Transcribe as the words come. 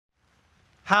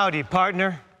Howdy,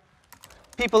 partner.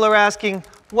 People are asking,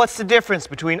 what's the difference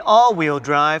between all-wheel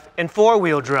drive and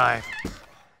four-wheel drive?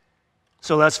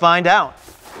 So let's find out.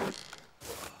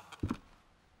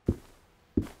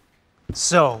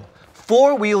 So,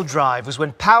 four-wheel drive is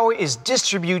when power is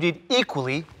distributed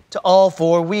equally to all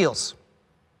four wheels.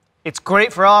 It's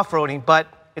great for off-roading, but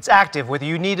it's active whether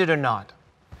you need it or not.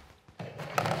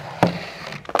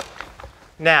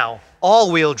 Now,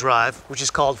 all-wheel drive, which is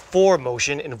called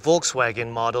 4MOTION in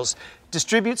Volkswagen models,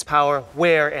 distributes power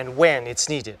where and when it's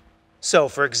needed. So,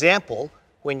 for example,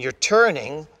 when you're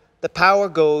turning, the power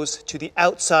goes to the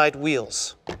outside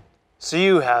wheels, so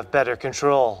you have better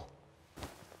control.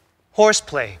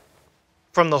 Horseplay,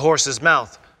 from the horse's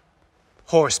mouth.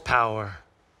 Horsepower.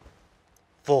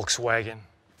 Volkswagen.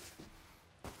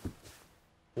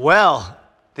 Well,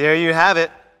 there you have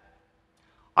it.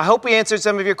 I hope we answered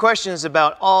some of your questions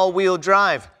about all-wheel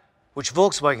drive, which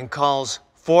Volkswagen calls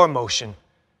 4MOTION,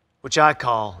 which I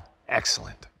call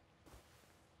excellent.